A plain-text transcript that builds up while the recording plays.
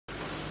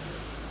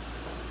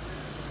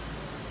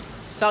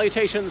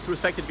Salutations,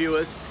 respected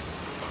viewers.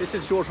 This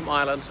is George from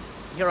Ireland.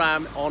 Here I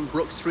am on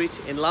Brook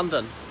Street in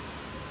London.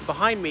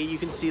 Behind me you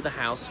can see the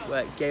house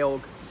where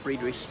Georg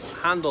Friedrich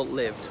Handel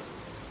lived.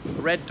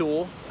 The red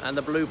door and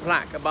the blue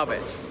plaque above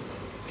it.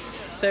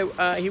 So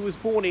he was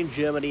born in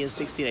Germany in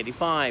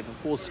 1685.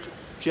 Of course,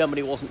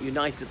 Germany wasn't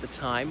united at the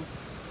time.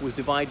 It was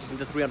divided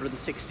into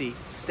 360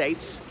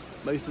 states,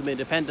 most of them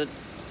independent,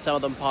 some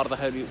of them part of the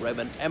Holy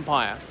Roman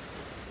Empire.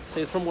 So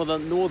he's from one of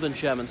the northern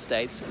German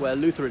states where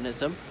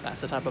Lutheranism,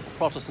 that's the type of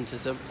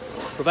Protestantism,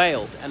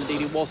 prevailed, and indeed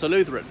he was a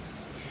Lutheran.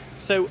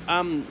 So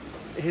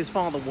his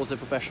father was a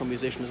professional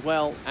musician as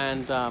well,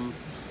 and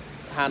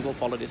Handel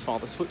followed his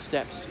father's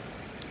footsteps,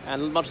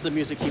 and much of the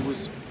music he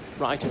was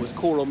writing was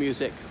choral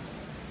music,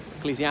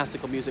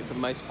 ecclesiastical music for the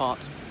most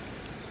part,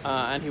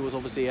 and he was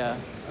obviously an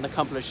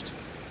accomplished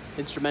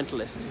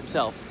instrumentalist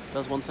himself.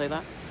 Does one say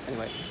that?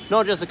 Anyway,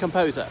 not just a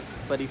composer,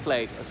 but he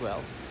played as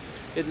well.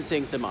 Didn't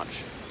sing so much.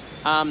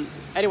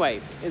 Anyway,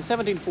 in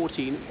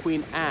 1714,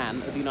 Queen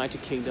Anne of the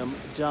United Kingdom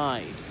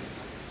died.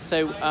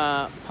 So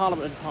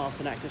Parliament had passed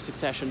an act of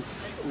succession,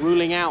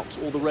 ruling out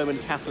all the Roman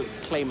Catholic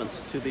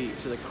claimants to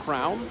the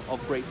crown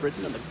of Great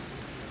Britain and the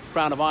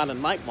crown of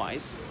Ireland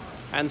likewise.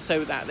 And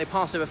so that they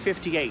passed over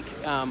 58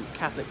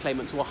 Catholic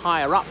claimants who were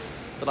higher up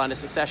the line of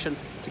succession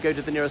to go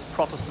to the nearest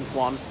Protestant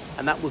one,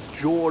 and that was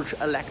George,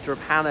 Elector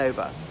of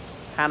Hanover.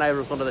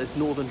 Hanover was one of those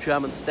northern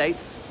German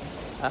states,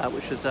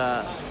 which was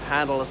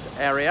Handel's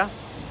area.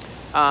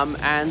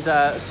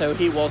 So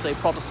he was a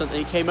Protestant, and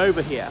he came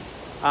over here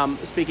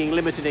speaking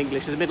limited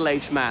English as a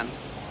middle-aged man.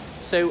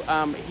 So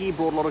he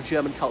brought a lot of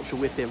German culture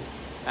with him,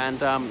 and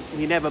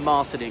he never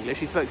mastered English.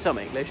 He spoke some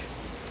English.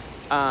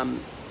 And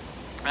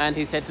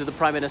he said to the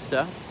Prime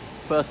Minister,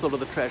 First Lord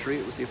of the Treasury,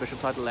 it was the official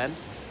title then,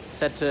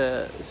 said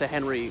to Sir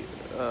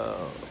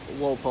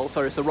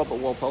Robert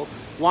Walpole,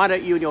 why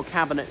don't you and your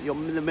cabinet,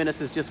 the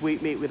ministers, just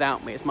meet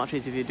without me? It's much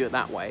easier if you do it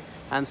that way.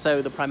 And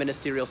so the prime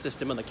ministerial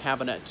system and the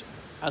cabinet,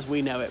 as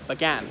we know it,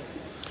 began.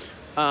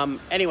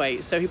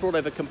 Anyway, so he brought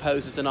over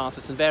composers and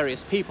artists and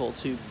various people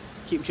to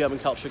keep German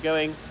culture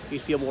going.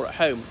 He'd feel more at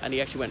home, and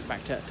he actually went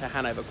back to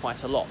Hanover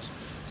quite a lot.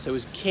 So he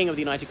was King of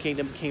the United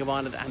Kingdom, King of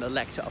Ireland, and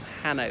Elector of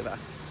Hanover.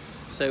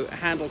 So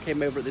Handel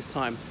came over at this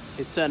time.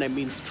 His surname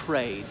means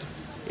trade,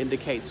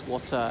 indicates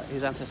what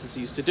his ancestors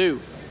used to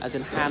do, as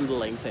in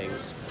handling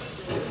things.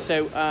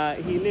 So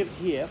he lived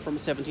here from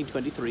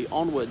 1723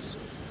 onwards,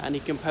 and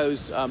he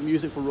composed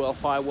music for royal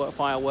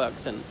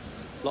fireworks and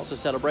lots of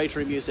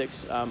celebratory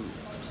musics,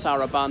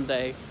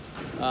 Sarabande,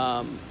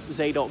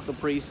 Zadok the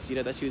priest, you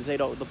know, that's who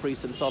Zadok the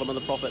priest and Solomon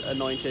the prophet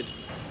anointed,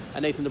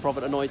 and Nathan the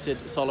prophet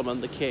anointed Solomon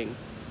the king.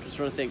 Just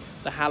trying to think,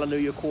 the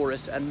Hallelujah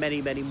chorus, and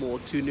many, many more,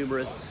 too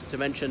numerous to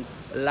mention,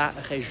 La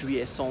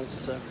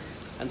Réjouissance,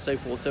 and so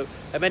forth. So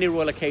at many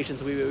royal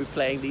occasions we were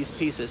playing these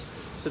pieces.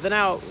 So they're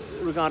now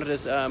regarded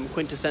as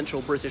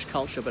quintessential British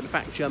culture, but in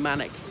fact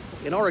Germanic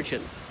in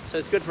origin. So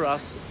it's good for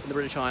us in the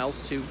British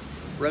Isles to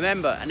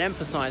remember and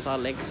emphasize our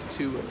links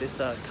to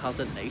this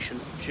cousin nation,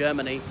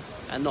 Germany,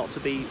 and not to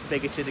be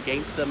bigoted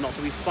against them, not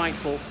to be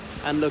spiteful,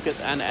 and look at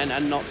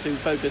and not to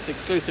focus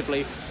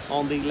exclusively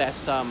on the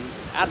less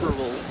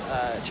admirable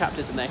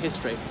chapters in their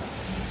history.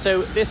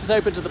 So this is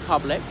open to the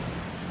public,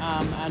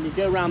 and you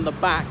go around the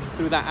back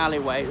through that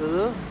alleyway,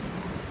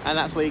 and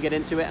that's where you get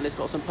into it, and it's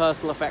got some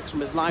personal effects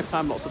from his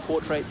lifetime, lots of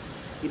portraits.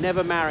 He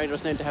never married or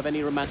was known to have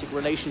any romantic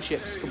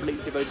relationships,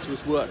 completely devoted to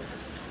his work.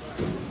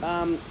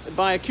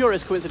 By a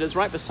curious coincidence,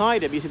 right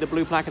beside him, you see the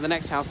blue plaque in the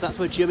next house. That's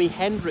where Jimi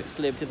Hendrix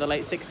lived in the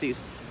late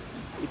 60s.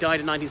 He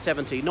died in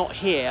 1970, not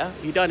here.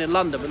 He died in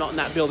London, but not in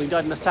that building. He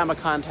died in the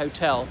Samarkand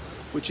Hotel,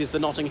 which is the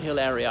Notting Hill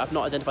area. I've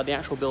not identified the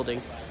actual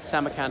building.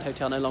 Samarkand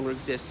Hotel no longer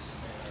exists.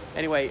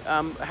 Anyway,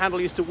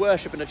 Handel used to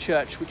worship in a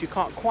church, which you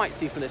can't quite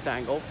see from this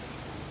angle.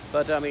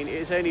 But I mean,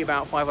 it's only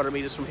about 500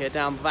 meters from here,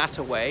 down that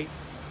way.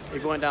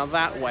 If you went down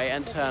that way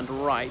and turned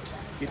right,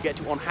 you'd get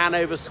to on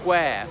Hanover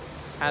Square.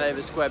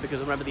 Hanover Square, because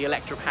remember the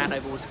Elector of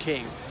Hanover was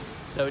king.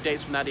 So it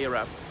dates from that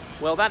era.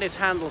 Well, that is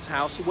Handel's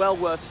house, well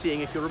worth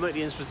seeing if you're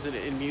remotely interested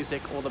in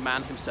music or the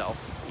man himself.